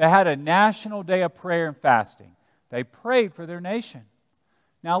America? They had a National Day of Prayer and Fasting. They prayed for their nation.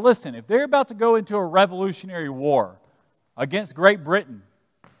 Now listen, if they're about to go into a revolutionary war against Great Britain,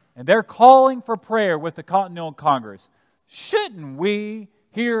 and they're calling for prayer with the Continental Congress, shouldn't we,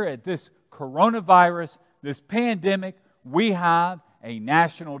 here at this coronavirus, this pandemic, we have a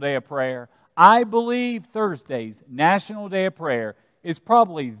National Day of Prayer? I believe Thursday's National Day of Prayer is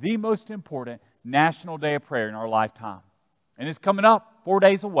probably the most important National Day of Prayer in our lifetime. And it's coming up 4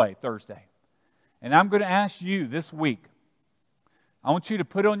 days away, Thursday. And I'm going to ask you this week, I want you to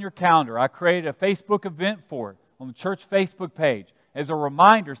put it on your calendar. I created a Facebook event for it on the church Facebook page as a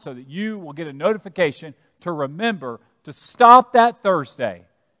reminder so that you will get a notification to remember to stop that Thursday.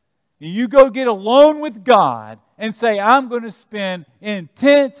 And you go get alone with God and say, I'm going to spend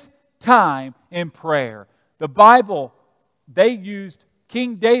intense time in prayer. The Bible, they used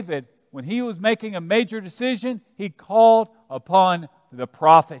King David when he was making a major decision, he called upon the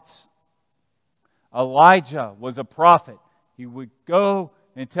prophets. Elijah was a prophet. He would go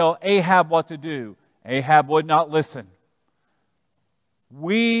and tell Ahab what to do. Ahab would not listen.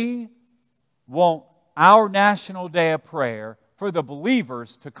 We want our National Day of Prayer for the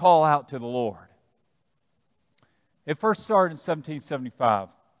believers to call out to the Lord. It first started in 1775.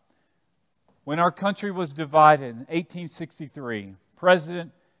 When our country was divided in 1863,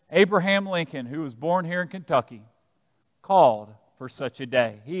 President Abraham Lincoln, who was born here in Kentucky, called for such a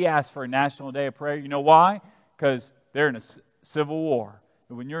day. He asked for a National Day of Prayer. You know why? Because they're in a civil war.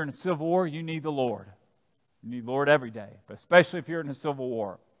 And when you're in a civil war, you need the Lord. You need the Lord every day, but especially if you're in a civil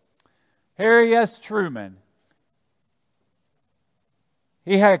war. Harry S. Truman,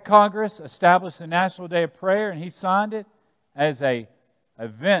 he had Congress establish the National Day of Prayer, and he signed it as an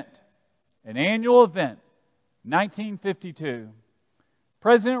event, an annual event, 1952.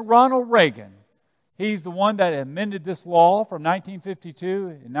 President Ronald Reagan, he's the one that amended this law from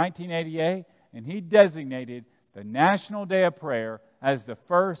 1952 and 1988, and he designated the National Day of Prayer as the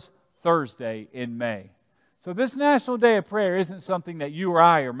first Thursday in May. So this National Day of Prayer isn't something that you or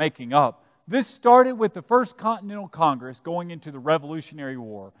I are making up. This started with the First Continental Congress going into the Revolutionary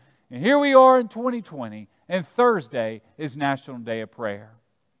War. And here we are in 2020, and Thursday is National Day of Prayer.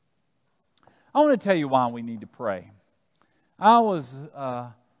 I want to tell you why we need to pray.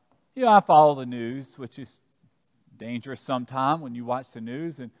 I follow the news, which is dangerous sometimes when you watch the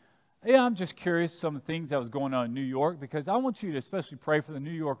news. And I'm just curious some of the things that was going on in New York, because I want you to especially pray for the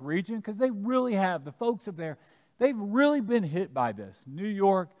New York region, because they really have, the folks up there, they've really been hit by this. New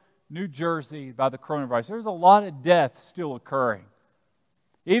York, New Jersey, by the coronavirus. There's a lot of death still occurring.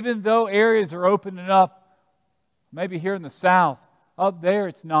 Even though areas are opening up, maybe here in the South, up there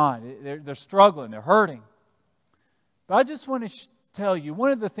it's not. They're struggling, they're hurting. But I just want to tell you,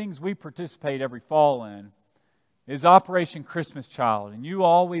 one of the things we participate every fall in is Operation Christmas Child.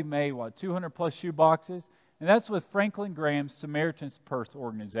 And we made, 200 plus shoe boxes? And that's with Franklin Graham's Samaritan's Purse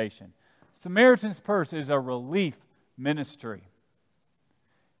organization. Samaritan's Purse is a relief ministry.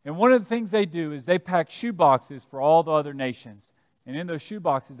 And one of the things they do is they pack shoe boxes for all the other nations. And in those shoe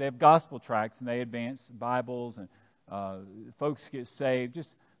boxes, they have gospel tracts, and they advance Bibles, and folks get saved.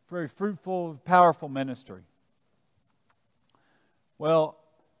 Just very fruitful, powerful ministry. Well,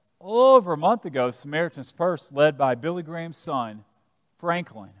 a little over a month ago, Samaritan's Purse, led by Billy Graham's son,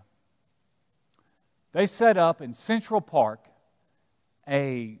 Franklin, they set up in Central Park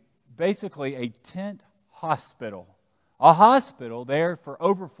basically a tent hospital. A hospital there for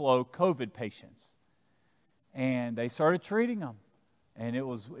overflow COVID patients. And they started treating them. And it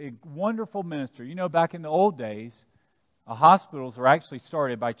was a wonderful ministry. You know, back in the old days, hospitals were actually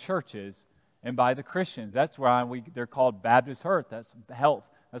started by churches and by the Christians. That's why they're called Baptist Health.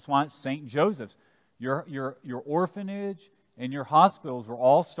 That's why it's St. Joseph's. Your orphanage and your hospitals were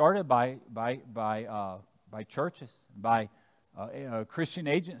all started by churches, by Christian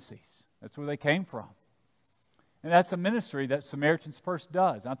agencies. That's where they came from. And that's a ministry that Samaritan's Purse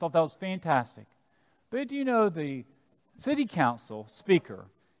does. I thought that was fantastic. But do you know the city council speaker,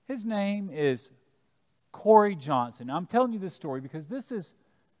 his name is Corey Johnson. Now, I'm telling you this story because this is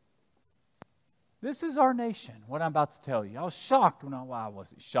our nation, what I'm about to tell you. I was shocked I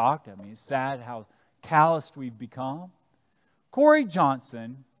wasn't shocked. I mean, it's sad how calloused we've become. Corey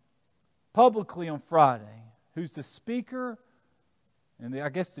Johnson, publicly on Friday, who's the speaker and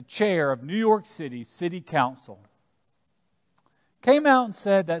the chair of New York City City Council, came out and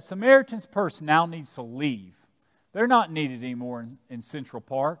said that Samaritan's Purse now needs to leave. They're not needed anymore in Central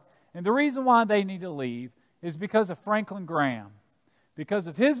Park. And the reason why they need to leave is because of Franklin Graham. Because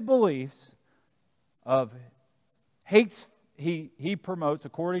of his beliefs of hate, he promotes,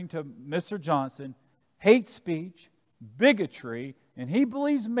 according to Mr. Johnson, hate speech, bigotry, and he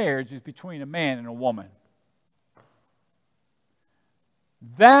believes marriage is between a man and a woman.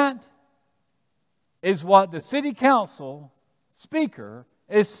 That is what the city council speaker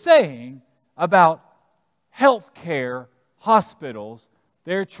is saying about health care hospitals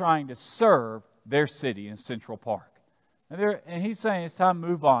they're trying to serve their city in Central Park. And he's saying it's time to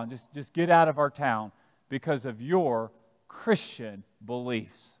move on. Just get out of our town because of your Christian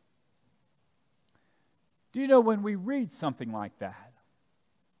beliefs. Do you know when we read something like that,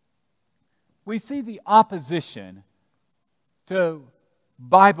 we see the opposition to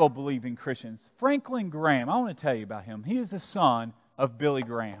Bible-believing Christians. Franklin Graham, I want to tell you about him. He is the son of Billy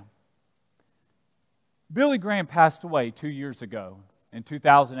Graham. Billy Graham passed away 2 years ago in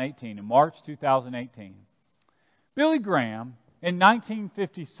 2018, in March 2018. Billy Graham, in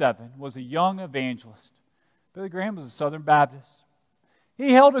 1957, was a young evangelist. Billy Graham was a Southern Baptist.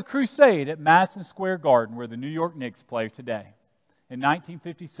 He held a crusade at Madison Square Garden, where the New York Knicks play today, in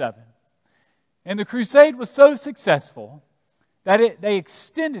 1957. And the crusade was so successful that they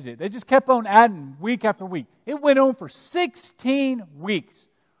extended it. They just kept on adding week after week. It went on for 16 weeks.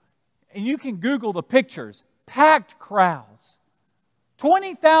 And you can Google the pictures. Packed crowds.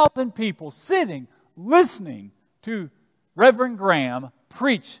 20,000 people sitting, listening to Reverend Graham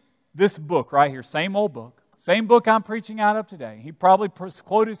preach this book right here. Same old book. Same book I'm preaching out of today. He probably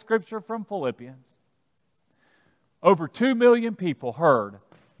quoted scripture from Philippians. Over 2 million people heard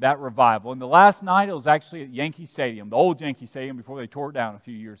that revival. And the last night, it was actually at Yankee Stadium, the old Yankee Stadium before they tore it down a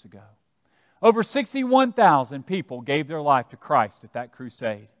few years ago. Over 61,000 people gave their life to Christ at that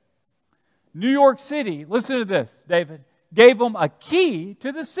crusade. New York City, listen to this, David, gave them a key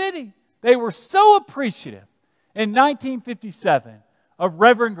to the city. They were so appreciative in 1957 of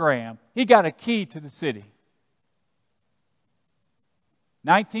Reverend Graham. He got a key to the city.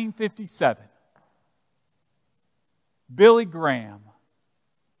 1957. Billy Graham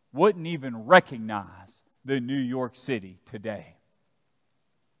wouldn't even recognize the New York City today.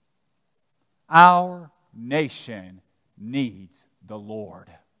 Our nation needs the Lord.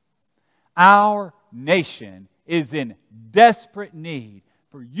 Our nation is in desperate need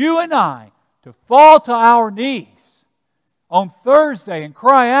for you and I to fall to our knees on Thursday and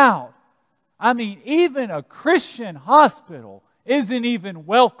cry out. I mean, even a Christian hospital isn't even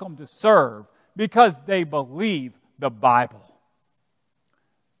welcome to serve because they believe the Bible.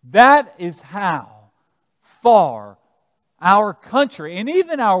 That is how far our country and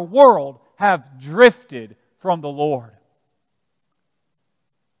even our world have drifted from the Lord.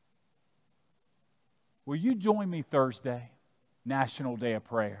 Will you join me Thursday, National Day of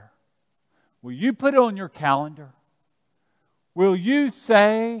Prayer? Will you put it on your calendar? Will you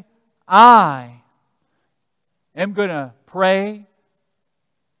say, I am going to pray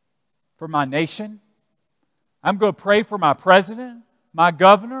for my nation? I'm going to pray for my president, my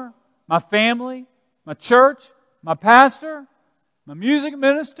governor, my family, my church, my pastor, my music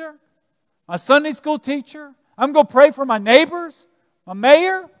minister, my Sunday school teacher. I'm going to pray for my neighbors, my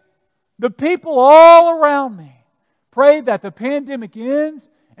mayor, the people all around me. Pray that the pandemic ends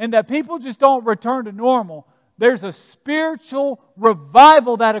and that people just don't return to normal. There's a spiritual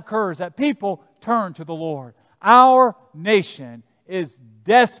revival that occurs, that people turn to the Lord. Our nation is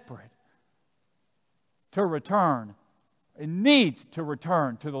desperate to return. It needs to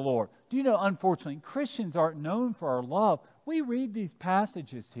return to the Lord. Do you know, unfortunately, Christians aren't known for our love. we read these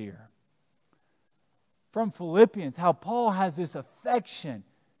passages here from Philippians, how Paul has this affection.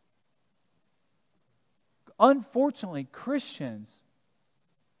 Unfortunately, Christians,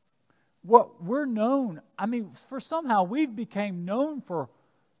 what we're known, for somehow we've become known for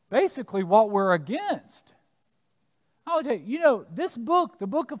basically what we're against. I would tell you, this book, the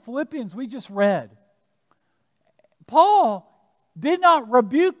book of Philippians we just read, Paul did not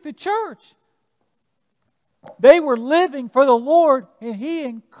rebuke the church. They were living for the Lord, and he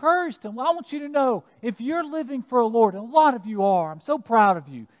encouraged them. I want you to know, if you're living for the Lord, and a lot of you are, I'm so proud of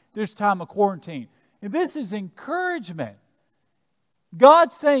you this time of quarantine. And this is encouragement.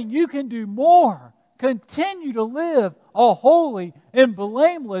 God's saying you can do more. Continue to live a holy and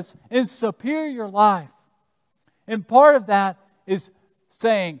blameless and superior life. And part of that is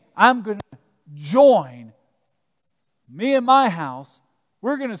saying, I'm going to join me and my house.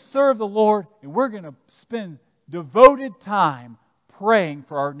 We're going to serve the Lord, and we're going to spend devoted time praying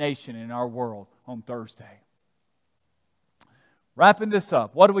for our nation and our world on Thursday. Wrapping this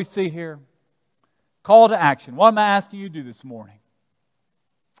up, what do we see here? Call to action. What am I asking you to do this morning?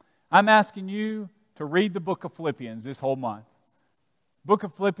 I'm asking you to read the book of Philippians this whole month. Book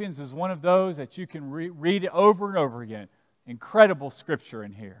of Philippians is one of those that you can read it over and over again. Incredible scripture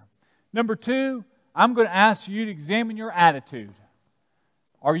in here. Number 2, I'm going to ask you to examine your attitude.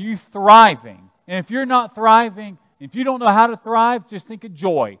 Are you thriving? And if you're not thriving, if you don't know how to thrive, just think of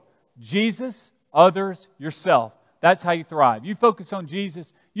joy. Jesus, others, yourself. That's how you thrive. You focus on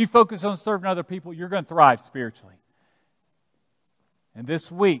Jesus, you focus on serving other people, you're going to thrive spiritually. And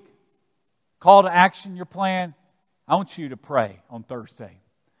this week, call to action, your plan, I want you to pray on Thursday.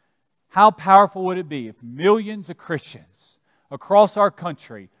 How powerful would it be if millions of Christians across our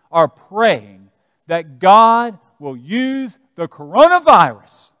country are praying that God will use the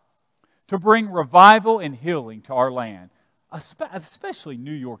coronavirus to bring revival and healing to our land, especially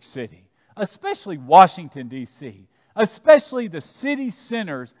New York City, especially Washington, D.C., especially the city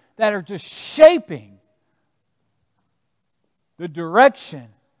centers that are just shaping the direction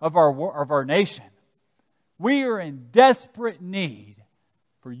of our nation. We are in desperate need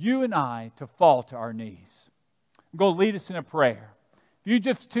for you and I to fall to our knees. I'm going to lead us in a prayer. If you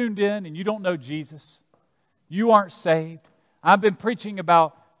just tuned in and you don't know Jesus, you aren't saved. I've been preaching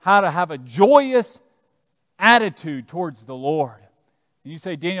about how to have a joyous attitude towards the Lord. And you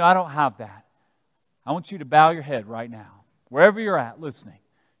say, Daniel, I don't have that. I want you to bow your head right now. Wherever you're at listening,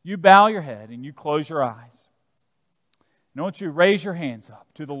 you bow your head and you close your eyes. And I want you to raise your hands up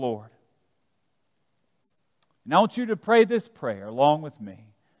to the Lord. And I want you to pray this prayer along with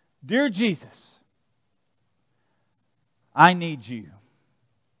me. Dear Jesus, I need you.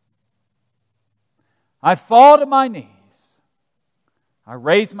 I fall to my knees. I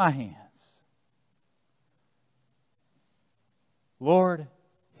raise my hands. Lord,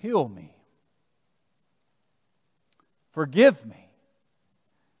 heal me. Forgive me.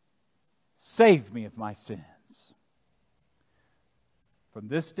 Save me of my sins. From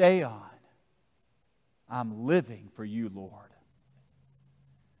this day on, I'm living for you, Lord.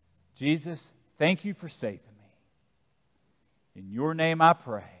 Jesus, thank you for saving me. In your name I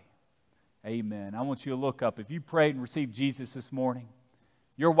pray. Amen. I want you to look up. If you prayed and received Jesus this morning,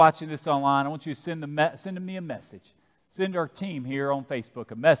 you're watching this online, I want you to send me a message. Send our team here on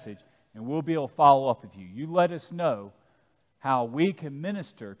Facebook a message, and we'll be able to follow up with you. You let us know how we can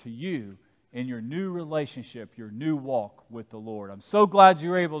minister to you in your new relationship, your new walk with the Lord. I'm so glad you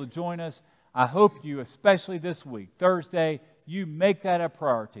were able to join us. I hope you, especially this week, Thursday, you make that a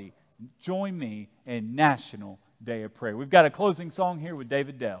priority. Join me in National Day of Prayer. We've got a closing song here with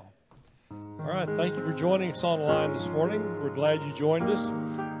David Dell. All right, thank you for joining us online this morning. We're glad you joined us.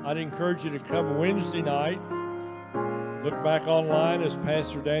 I'd encourage you to come Wednesday night. Look back online as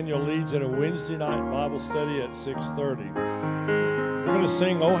Pastor Daniel leads in a Wednesday night Bible study at 6:30. We're going to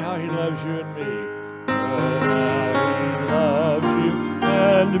sing, Oh, How He Loves You and Me. Oh, how He loves you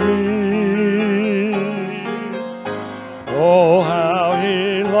and me. Oh, how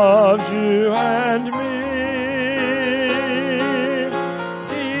He loves you and me.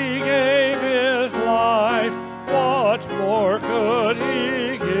 He gave His life, what more could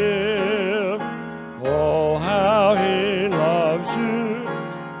He give? Oh, how He loves you.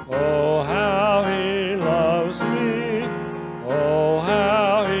 Oh, how He loves me. Oh,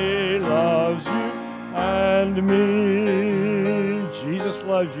 how He loves you and me. Jesus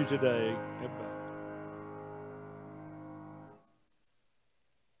loves you today. Goodbye.